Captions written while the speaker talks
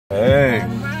Hey,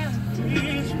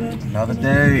 another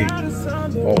day.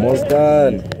 Almost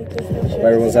done. Hope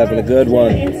everyone's having a good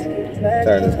one.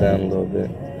 Turn this down a little bit.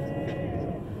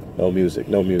 No music,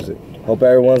 no music. Hope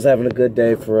everyone's having a good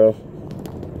day for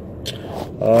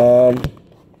real.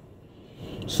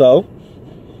 So,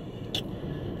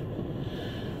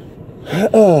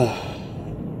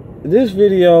 this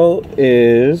video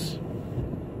is,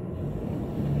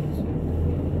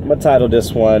 I'm gonna title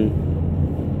this one,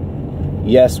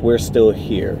 Yes, We're Still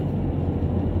Here.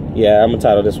 Yeah, I'm gonna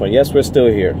title this one, Yes, We're Still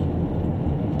Here. I'm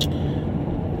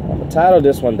gonna title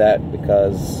this one that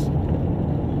because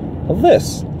of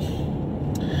this.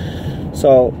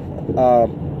 So,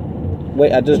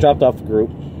 wait, I just dropped off the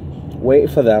group. Waiting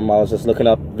for them. I was just looking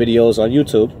up videos on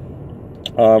YouTube.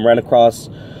 Ran across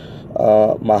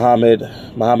Muhammad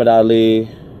Ali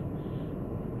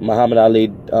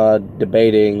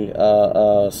debating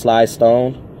Sly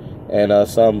Stone and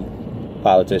some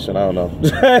politician, I don't know.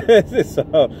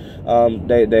 So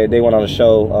they went on a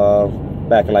show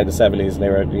back in like the 70s, and they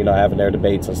were, you know, having their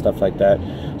debates and stuff like that.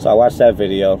 So I watched that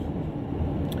video,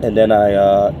 and then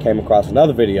I came across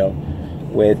another video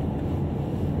with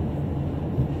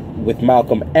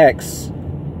Malcolm X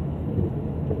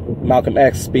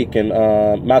speaking,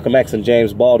 Malcolm X and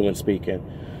James Baldwin speaking.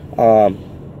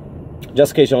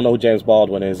 Just in case you don't know who James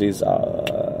Baldwin is, he's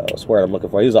what's the word I'm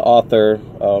looking for? He's an author.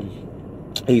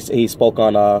 He spoke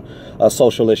on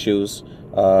social issues,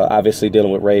 obviously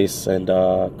dealing with race and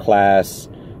class,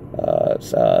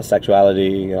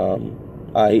 sexuality.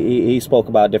 He spoke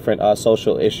about different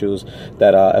social issues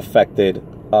that affected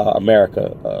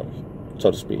America,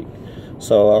 so to speak.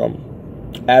 So,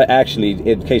 actually,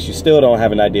 in case you still don't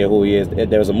have an idea who he is,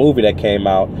 there was a movie that came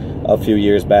out a few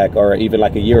years back, or even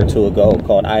like a year or two ago,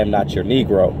 called "I Am Not Your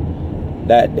Negro."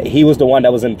 That he was the one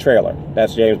that was in the trailer.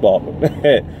 That's James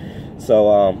Baldwin.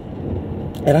 So,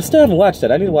 and I still haven't watched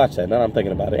it. I need to watch that. Now I'm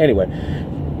thinking about it. Anyway,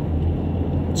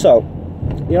 so,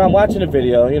 you know, I'm watching the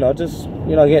video, you know, just,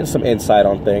 you know, getting some insight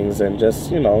on things and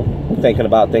just, you know, thinking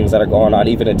about things that are going on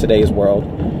even in today's world.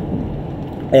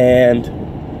 And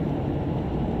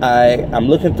I'm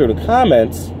looking through the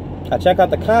comments. I check out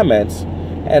the comments,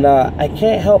 and I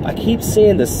can't help, I keep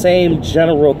seeing the same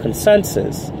general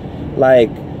consensus. Like,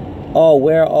 oh,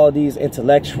 where are all these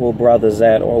intellectual brothers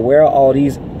at? Or where are all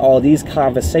these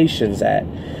conversations at?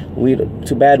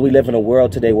 Too bad we live in a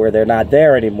world today where they're not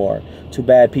there anymore. Too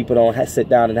bad people don't sit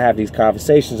down and have these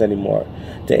conversations anymore.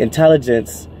 The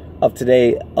intelligence of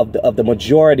today, of the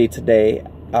majority today,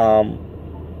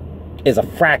 is a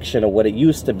fraction of what it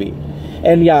used to be.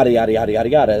 And yada, yada, yada, yada,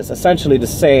 yada. It's essentially the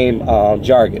same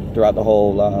jargon throughout the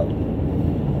whole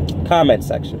comment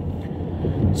section.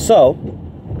 So,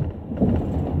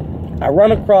 I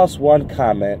run across one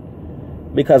comment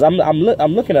because I'm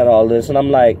looking at all this, and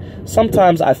I'm like,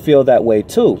 sometimes I feel that way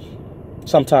too.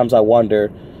 Sometimes I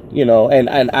wonder, you know, and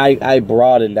I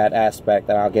broaden that aspect,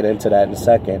 and I'll get into that in a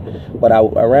second. But I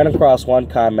ran across one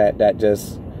comment that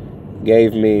just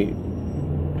gave me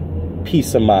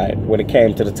peace of mind when it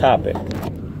came to the topic.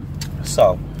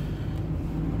 So,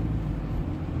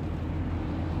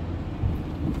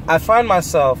 I find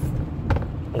myself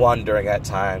wondering at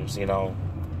times, you know,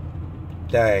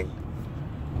 dang,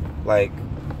 like,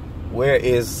 where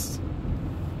is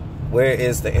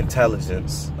the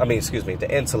intelligence? I mean, excuse me, the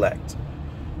intellect.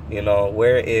 You know,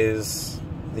 where is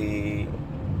the,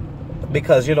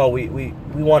 because, you know, we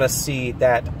want to see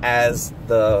that as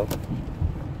the,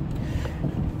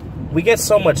 we get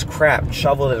so much crap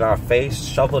shoveled in our face,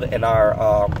 shoveled in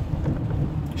our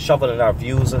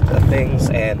views of the things,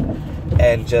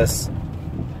 and just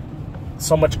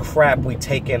so much crap we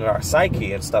take in our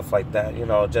psyche and stuff like that, you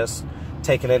know, just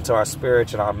taking into our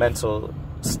spirit and our mental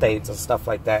states and stuff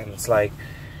like that. And it's like,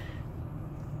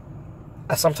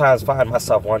 I sometimes find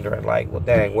myself wondering, like, well,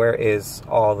 dang, where is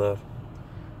all the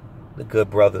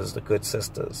good brothers, the good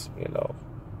sisters, you know?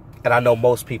 And I know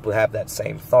most people have that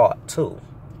same thought too.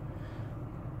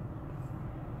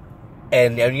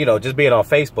 And you know, just being on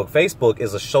Facebook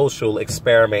is a social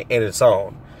experiment in its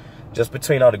own. Just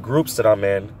between all the groups that I'm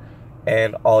in,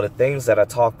 and all the things that I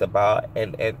talked about,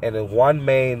 and the one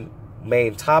main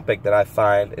topic that I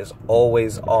find is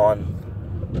always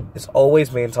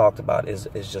being talked about is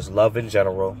just love in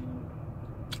general.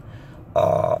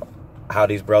 How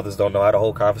these brothers don't know how to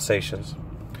hold conversations,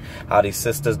 how these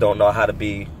sisters don't know how to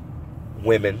be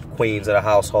women, queens of the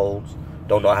households,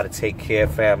 don't know how to take care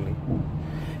of family.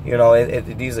 You know,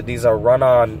 these are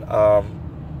run-on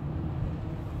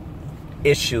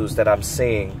issues that I'm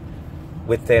seeing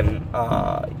within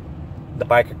the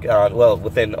biker,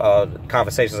 within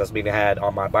conversations that's being had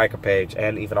on my biker page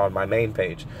and even on my main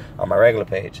page, on my regular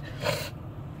page.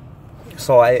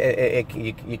 So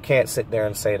you can't sit there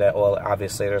and say that, well,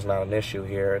 obviously there's not an issue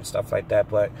here and stuff like that.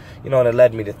 But, you know, and it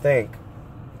led me to think,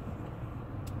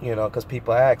 you know, because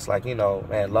people ask, like, you know,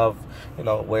 man, love, you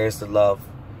know, where's the love?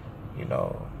 You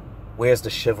know, where's the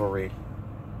chivalry?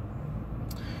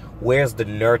 Where's the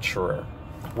nurturer?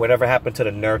 Whatever happened to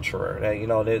the nurturer? You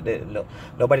know,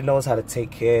 nobody knows how to take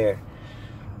care.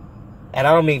 And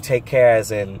I don't mean take care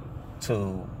as in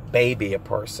to baby a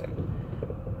person.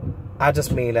 I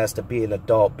just mean as to be an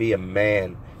adult, be a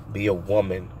man, be a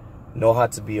woman. Know how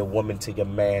to be a woman to your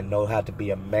man. Know how to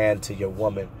be a man to your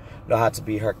woman. Know how to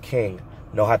be her king.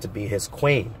 Know how to be his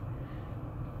queen.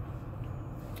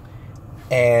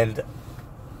 And,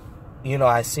 you know,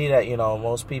 I see that, you know,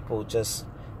 most people just,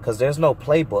 because there's no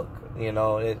playbook, you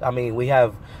know. I mean, we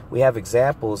have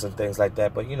examples and things like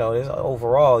that, but, you know,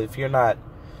 overall, if you're not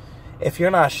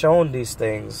shown these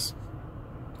things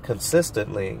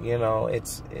consistently, you know,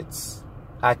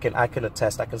 I can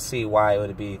attest, I can see why it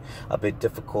would be a bit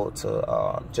difficult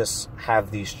to just have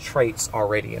these traits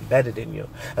already embedded in you,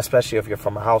 especially if you're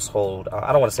from a household,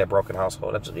 I don't want to say a broken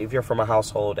household, if you're from a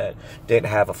household that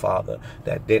didn't have a father,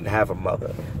 that didn't have a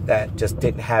mother, that just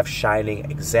didn't have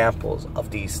shining examples of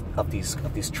these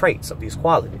traits, of these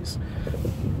qualities.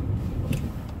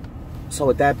 So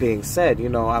with that being said, you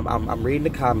know, I'm reading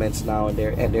the comments now, and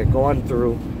they're going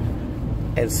through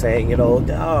and saying, you know,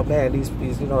 oh man, these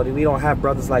you know, we don't have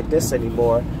brothers like this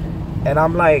anymore. And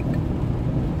I'm like,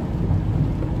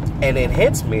 and it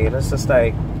hits me, and it's just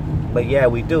like, but yeah,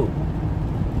 we do.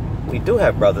 We do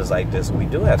have brothers like this. We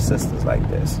do have sisters like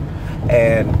this.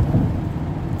 And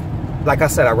like I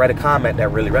said, I read a comment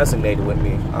that really resonated with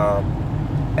me.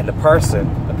 And the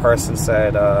person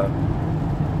said, I'm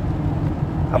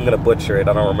going to butcher it.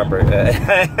 I don't remember.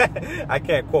 I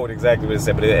can't quote exactly what it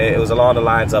said, but it was along the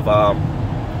lines of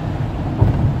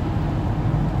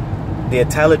the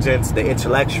intelligence, the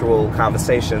intellectual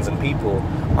conversations and people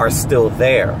are still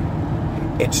there.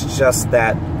 It's just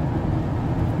that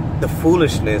the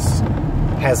foolishness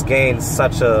has gained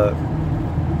such a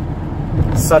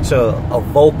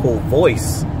vocal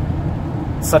voice,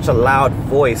 such a loud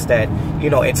voice that, you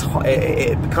know, it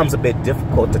becomes a bit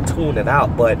difficult to tune it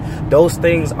out. But those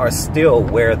things are still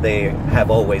where they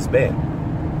have always been.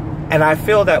 And I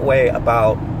feel that way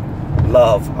about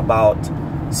love, about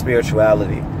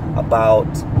spirituality, about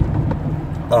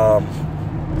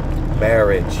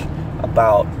marriage,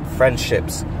 about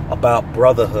friendships, about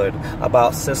brotherhood,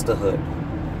 about sisterhood.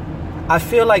 I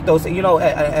feel like those, you know,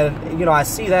 and you know, I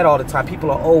see that all the time.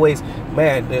 People are always,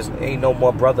 man, there's ain't no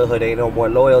more brotherhood, ain't no more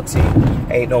loyalty,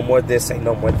 ain't no more this, ain't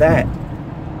no more that.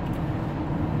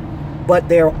 But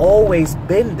they're always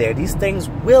been there. These things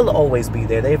will always be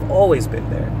there. They've always been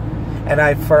there. And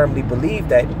I firmly believe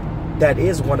that that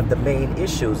is one of the main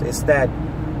issues. Is that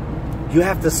you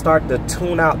have to start to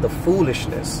tune out the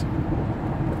foolishness.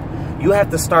 You have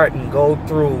to start and go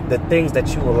through the things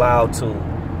that you allow to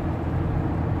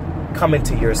come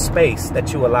into your space,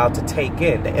 that you allow to take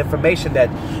in, the information that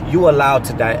you allow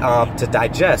to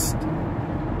digest.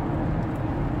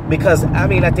 Because, I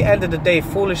mean, at the end of the day,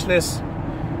 foolishness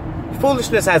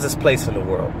has its place in the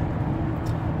world.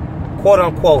 Quote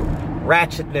unquote,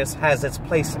 ratchetness has its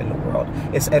place in the world.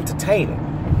 It's entertaining.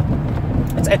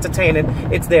 It's entertaining.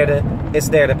 It's there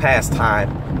to pass time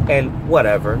and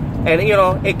whatever. And, you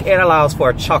know, it allows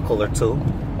for a chuckle or two.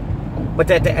 But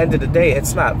at the end of the day,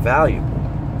 it's not value.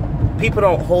 People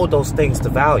don't hold those things to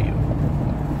value.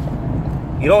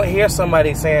 You don't hear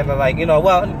somebody saying, like, you know,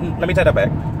 well, let me take that back.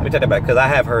 Let me take that back. Because I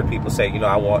have heard people say, you know,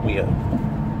 I want me a,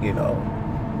 you know,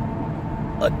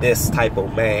 a this type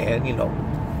of man, you know,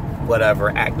 whatever,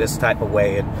 act this type of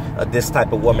way, and this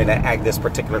type of woman that act this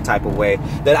particular type of way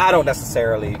that I don't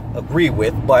necessarily agree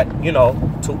with, but, you know,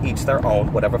 to each their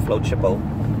own, whatever floats your boat.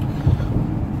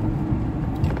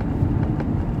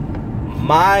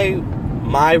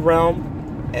 My realm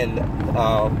and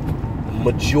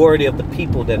majority of the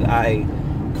people that I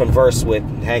converse with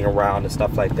and hang around and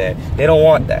stuff like that, they don't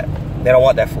want that. They don't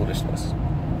want that foolishness.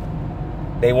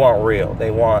 They want real.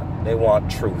 They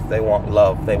want truth. They want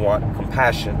love. They want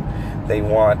compassion. They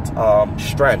want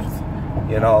strength.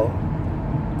 You know,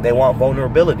 they want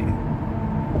vulnerability.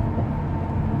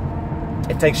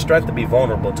 It takes strength to be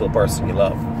vulnerable to a person you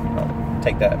love. You know,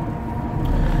 take that.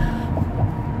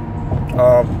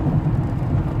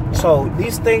 So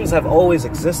these things have always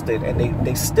existed, and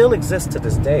they still exist to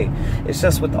this day. It's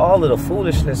just with all of the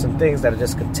foolishness and things that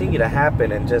just continue to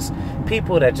happen, and just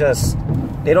people that just,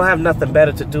 they don't have nothing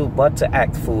better to do but to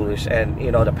act foolish and,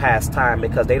 you know, to pass time,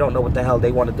 because they don't know what the hell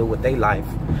they want to do with their life.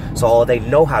 So all they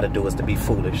know how to do is to be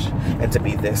foolish and to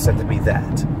be this and to be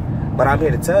that. But I'm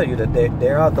here to tell you that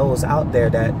there are those out there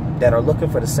that are looking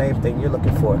for the same thing you're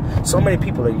looking for. So many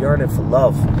people are yearning for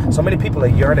love. So many people are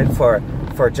yearning for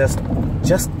just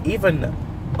even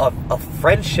a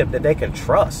friendship that they can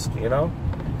trust, you know?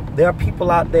 There are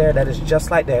people out there that is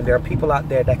just like that. And there are people out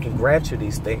there that can grant you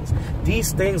these things.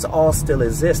 These things all still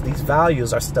exist. These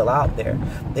values are still out there.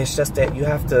 It's just that you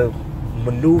have to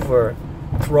maneuver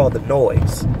through all the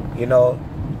noise, you know?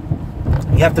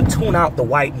 You have to tune out the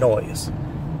white noise.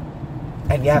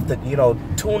 And you have to, you know,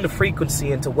 tune the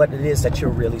frequency into what it is that you're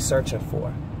really searching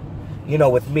for. You know,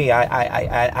 with me, I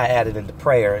added into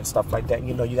prayer and stuff like that.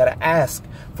 You know, you got to ask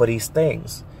for these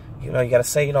things. You know, you got to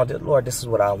say, you know, Lord, this is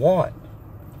what I want.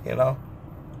 You know?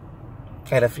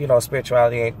 And if, you know,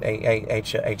 spirituality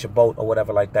ain't your boat or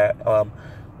whatever like that,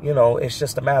 you know, it's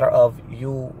just a matter of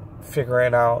you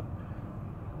figuring out,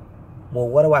 well,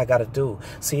 what do I got to do?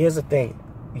 See, here's the thing.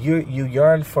 You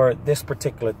yearn for this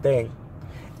particular thing,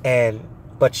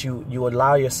 but you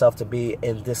allow yourself to be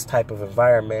in this type of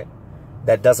environment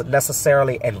that doesn't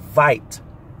necessarily invite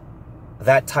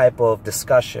that type of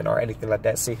discussion or anything like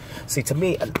that. See, to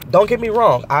me, don't get me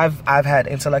wrong. I've had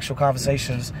intellectual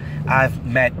conversations. I've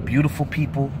met beautiful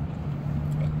people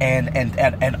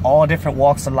and all different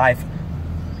walks of life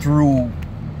through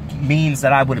means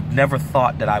that I would have never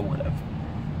thought that I would have.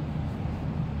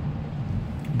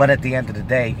 But at the end of the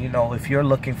day, you know, if you're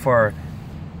looking for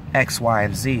X, Y,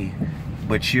 and Z,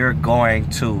 but you're going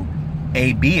to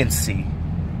A, B, and C,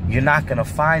 you're not going to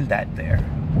find that there.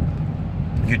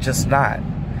 You're just not,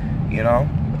 you know?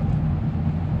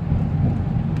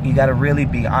 You got to really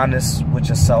be honest with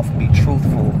yourself, be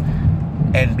truthful,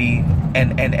 and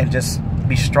and just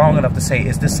be strong enough to say,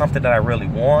 is this something that I really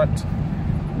want?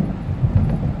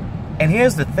 And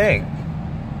here's the thing.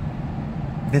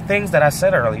 The things that I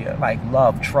said earlier, like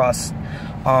love, trust,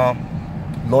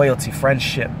 loyalty,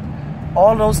 friendship,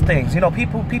 all those things. You know,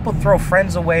 people throw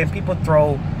friends away and people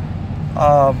throw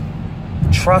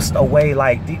trust away.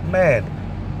 Like, man,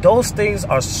 those things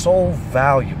are so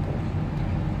valuable.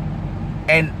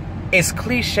 And it's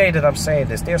cliche that I'm saying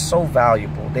this. They're so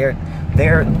valuable.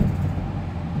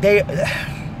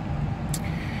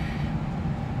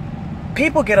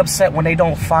 People get upset when they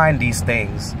don't find these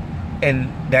things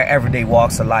in their everyday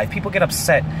walks of life. People get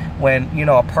upset when, you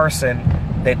know, a person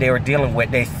that they were dealing with,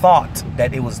 they thought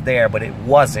that it was there, but it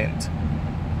wasn't.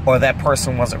 Or that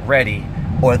person wasn't ready,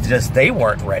 or just they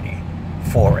weren't ready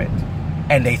for it.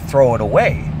 And they throw it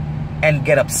away and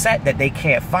get upset that they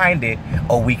can't find it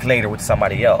a week later with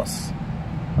somebody else,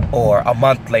 or a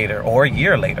month later, or a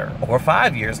year later, or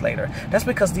 5 years later. That's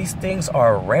because these things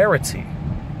are a rarity.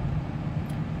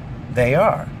 They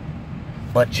are.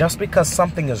 But just because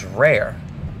something is rare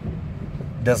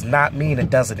does not mean it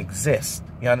doesn't exist.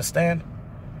 You understand?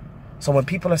 So when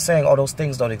people are saying, oh, those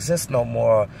things don't exist no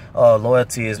more,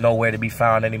 loyalty is nowhere to be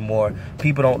found anymore,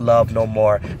 people don't love no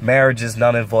more, marriage is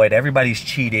null and void, everybody's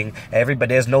cheating,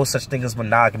 there's no such thing as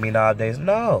monogamy nowadays.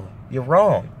 No, you're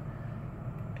wrong.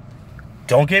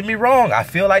 Don't get me wrong. I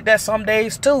feel like that some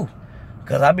days too.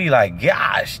 Because I'd be like,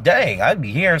 gosh, dang, I'd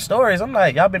be hearing stories. I'm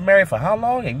like, y'all been married for how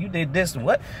long? And you did this and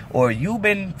what? Or you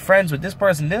been friends with this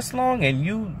person this long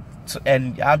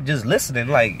and I'm just listening,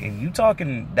 like, and you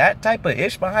talking that type of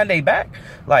ish behind their back?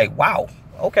 Like, wow,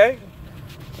 okay.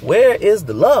 Where is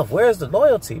the love? Where is the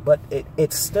loyalty? But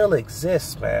it still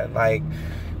exists, man. Like,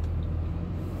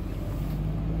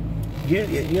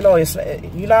 you know,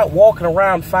 you're not walking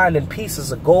around finding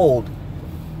pieces of gold.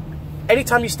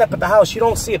 Anytime you step at the house, you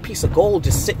don't see a piece of gold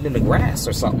just sitting in the grass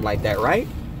or something like that, right?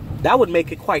 That would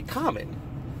make it quite common.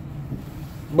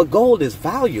 But gold is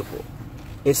valuable.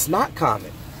 It's not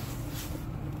common.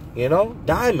 You know,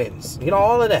 diamonds, you know,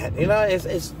 all of that. You know,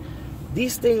 it's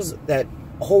these things that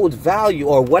hold value,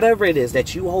 or whatever it is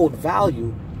that you hold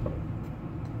value,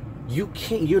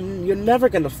 you're never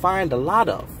going to find a lot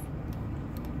of.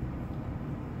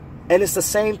 And it's the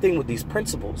same thing with these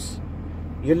principles.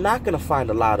 You're not going to find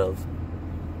a lot of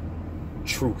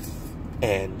truth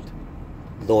and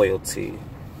loyalty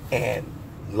and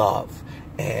love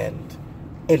and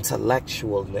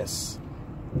intellectualness.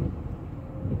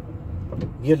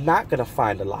 You're not going to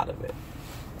find a lot of it.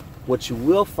 What you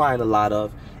will find a lot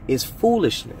of is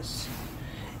foolishness,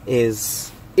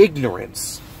 is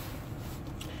ignorance,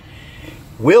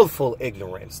 willful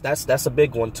ignorance. That's a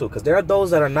big one too, because there are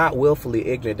those that are not willfully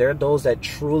ignorant. There are those that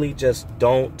truly just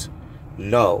don't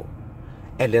know.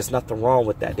 And there's nothing wrong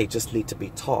with that. They just need to be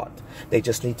taught. They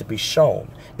just need to be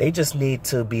shown. They just need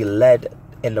to be led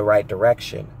in the right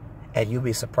direction. And you'd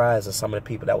be surprised at some of the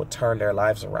people that would turn their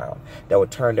lives around, that would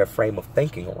turn their frame of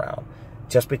thinking around,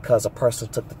 just because a person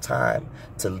took the time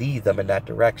to lead them in that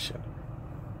direction.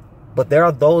 But there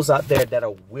are those out there that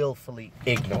are willfully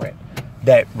ignorant,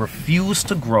 that refuse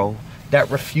to grow, that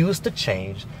refuse to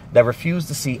change, that refuse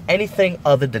to see anything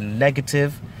other than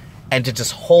negative, and to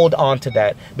just hold on to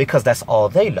that because that's all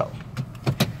they know.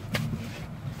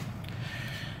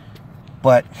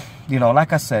 But, you know,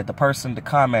 like I said, the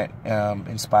comment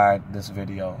inspired this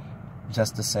video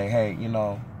just to say, hey, you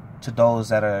know, to those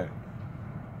that are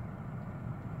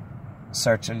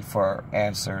searching for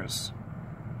answers,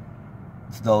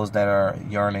 to those that are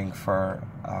yearning for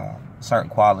certain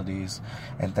qualities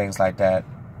and things like that,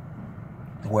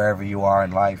 wherever you are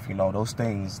in life, you know, those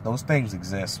things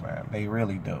exist, man. They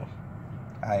really do.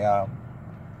 I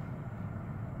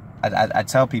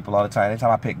tell people all the time,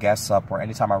 anytime I pick guests up or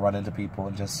anytime I run into people,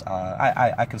 and just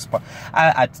I can spark.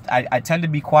 I tend to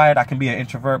be quiet. I can be an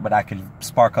introvert, but I can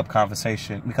spark up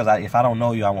conversation because if I don't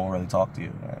know you, I won't really talk to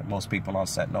you. Most people on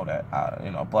set know that,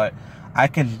 you know. But I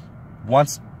can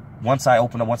once I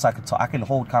open up, once I can talk, I can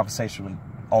hold conversation with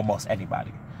almost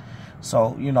anybody.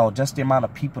 So, you know, just the amount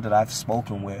of people that I've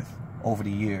spoken with over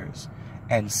the years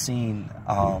and seen,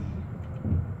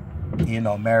 you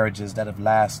know, marriages that have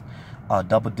lasted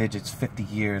double digits, 50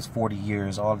 years, 40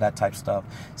 years, all that type of stuff.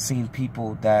 Seen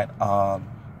people that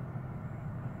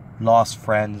lost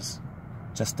friends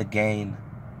just to gain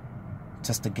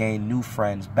new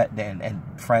friends, and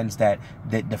friends that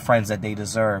the friends that they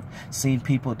deserve. Seen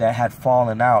people that had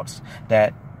fallen out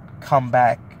that come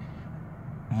back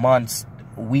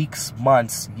weeks,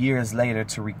 months, years later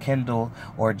to rekindle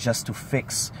or just to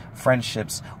fix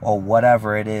friendships or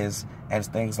whatever it is, and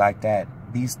things like that.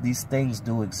 These things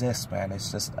do exist, man.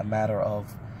 It's just a matter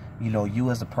of, you know,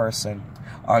 you as a person,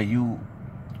 are you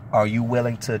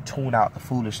willing to tune out the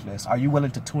foolishness? Are you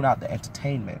willing to tune out the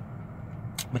entertainment?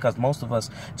 Because most of us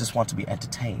just want to be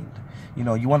entertained. You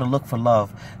know, you want to look for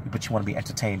love, but you want to be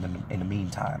entertained in the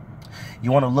meantime.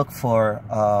 You want to look for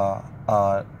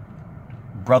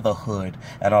brotherhood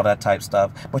and all that type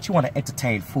stuff, but you want to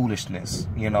entertain foolishness,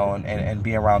 you know, and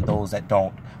be around those that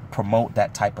don't promote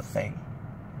that type of thing.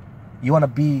 You want to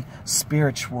be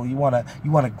spiritual. You want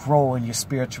to grow in your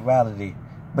spirituality,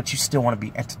 but you still want to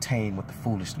be entertained with the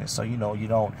foolishness. So, you know, you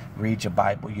don't read your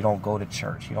Bible, you don't go to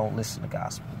church, you don't listen to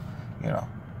gospel, you know.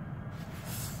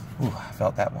 Ooh, I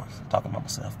felt that one. I'm talking about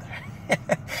myself there.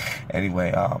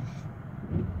 Anyway,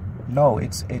 no,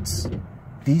 it's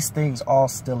these things all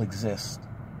still exist.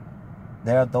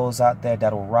 There are those out there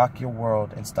that'll rock your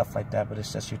world and stuff like that, but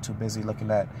it's just you're too busy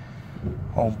looking at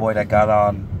homeboy that got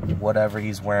on whatever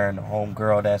he's wearing,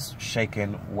 homegirl that's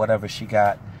shaking whatever she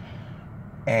got.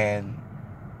 And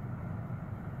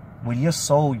when your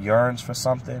soul yearns for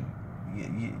something,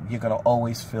 you're gonna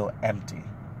always feel empty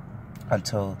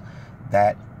until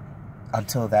that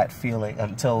feeling,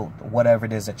 until whatever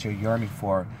it is that you're yearning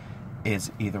for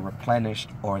is either replenished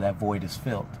or that void is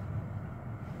filled.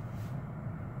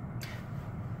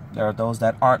 There are those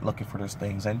that aren't looking for those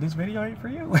things, and this video ain't for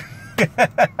you.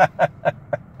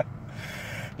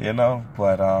 You know,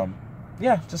 but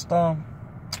yeah, just a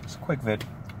quick vid,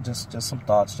 just some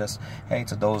thoughts. Just, hey,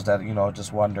 to those that, you know,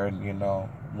 just wondering, you know,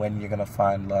 when you're gonna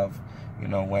find love, you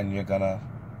know, when you're gonna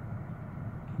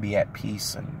be at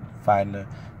peace and find the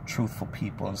truthful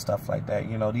people and stuff like that.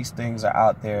 You know, these things are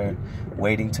out there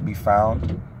waiting to be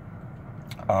found,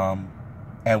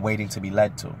 and waiting to be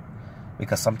led to.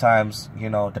 Because sometimes, you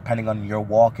know, depending on your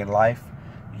walk in life,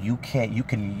 you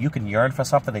can yearn for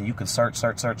something and you can search.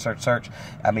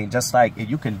 I mean, just like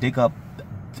you can dig up,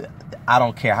 I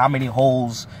don't care how many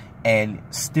holes and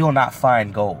still not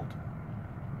find gold.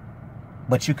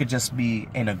 But you could just be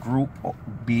in a group,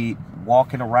 be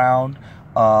walking around,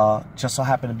 just so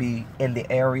happen to be in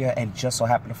the area and just so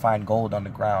happen to find gold on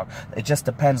the ground. It just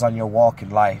depends on your walk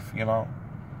in life, you know.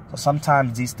 So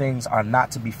sometimes these things are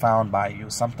not to be found by you.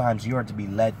 Sometimes you are to be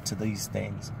led to these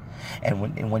things. And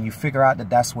when you figure out that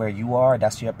that's where you are,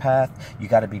 that's your path, you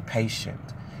got to be patient.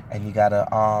 And you got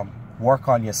to work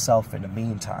on yourself in the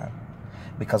meantime.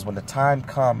 Because when the time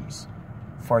comes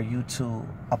for you to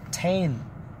obtain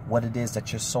what it is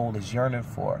that your soul is yearning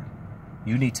for,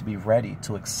 you need to be ready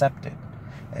to accept it.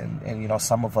 And you know,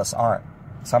 some of us aren't.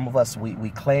 Some of us, we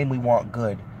claim we want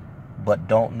good, but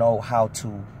don't know how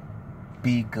to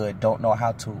be good, don't know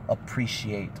how to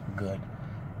appreciate good.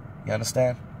 You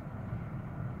understand?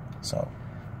 So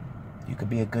you could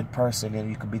be a good person and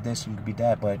you could be this, you could be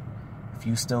that, but if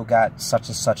you still got such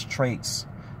and such traits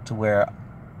to where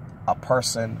a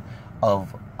person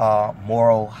of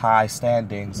moral high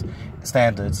standards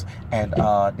and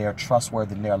they're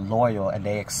trustworthy and they're loyal and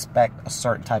they expect a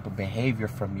certain type of behavior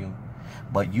from you,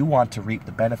 but you want to reap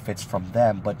the benefits from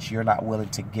them, but you're not willing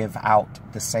to give out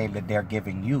the same that they're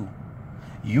giving you,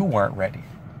 you weren't ready.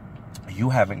 you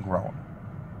haven't grown.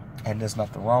 And there's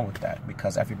nothing wrong with that,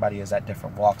 because everybody is at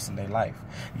different walks in their life.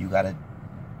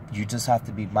 You just have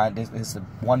to be minded. It's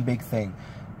one big thing.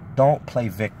 Don't play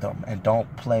victim, and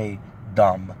don't play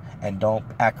dumb, and don't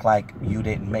act like you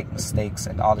didn't make mistakes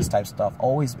and all this type of stuff.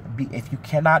 Always be, if you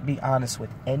cannot be honest with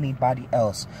anybody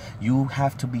else, you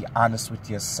have to be honest with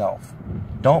yourself.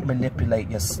 Don't manipulate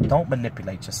yourself.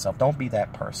 Don't be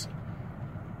that person.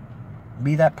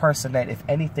 Be that person that, if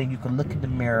anything, you can look in the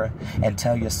mirror and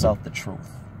tell yourself the truth.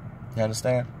 You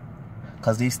understand?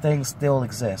 Because these things still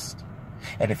exist.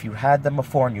 And if you had them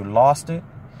before and you lost it,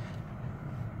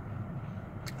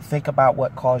 think about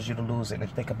what caused you to lose it, and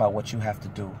think about what you have to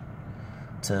do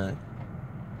to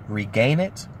regain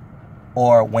it,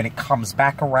 or when it comes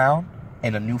back around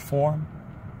in a new form,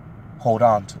 hold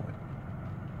on to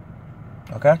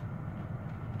it. Okay?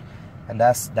 And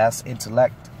that's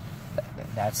intellect.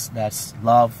 That's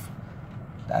love.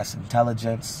 That's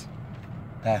intelligence.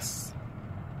 That's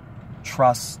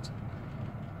trust,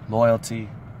 loyalty,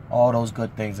 all those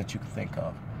good things that you can think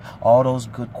of. All those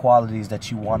good qualities that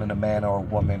you want in a man or a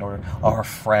woman or a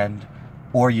friend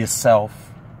or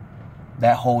yourself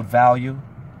that hold value,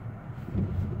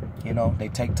 you know, they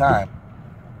take time.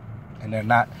 And they're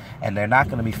not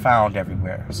going to be found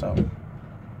everywhere. So,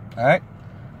 all right?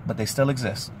 But they still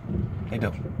exist. They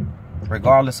do.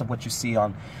 Regardless of what you see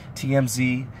on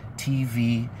TMZ,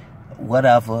 TV,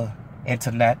 whatever,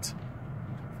 internet,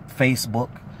 Facebook,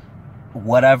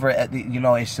 whatever, you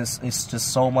know, it's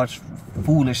just so much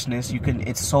foolishness.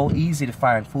 It's so easy to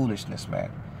find foolishness,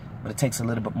 man, but it takes a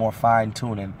little bit more fine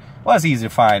tuning. Well, it's easy to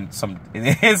find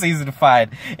it's easy to find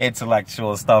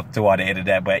intellectual stuff too on the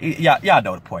internet, but y'all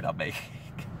know the point I'm making.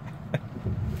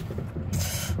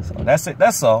 So that's it.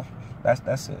 That's all.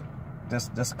 That's it.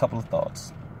 Just a couple of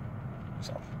thoughts.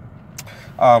 So,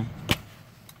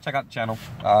 check out the channel,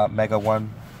 Mega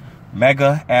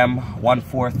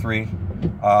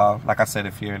M143. Like I said,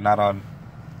 if you're not on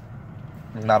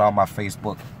my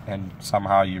Facebook and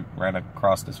somehow you ran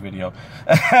across this video,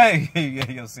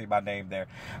 you'll see my name there.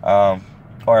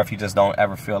 Or if you just don't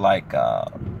ever feel like,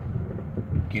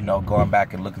 you know, going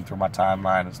back and looking through my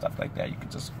timeline and stuff like that, you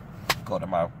can just go to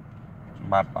my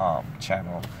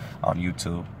channel on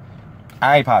YouTube.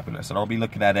 I ain't popular, so don't be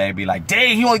looking at it and be like,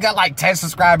 dang, he only got like 10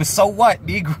 subscribers, so what,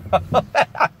 Negro?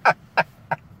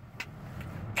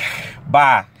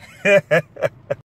 Bye.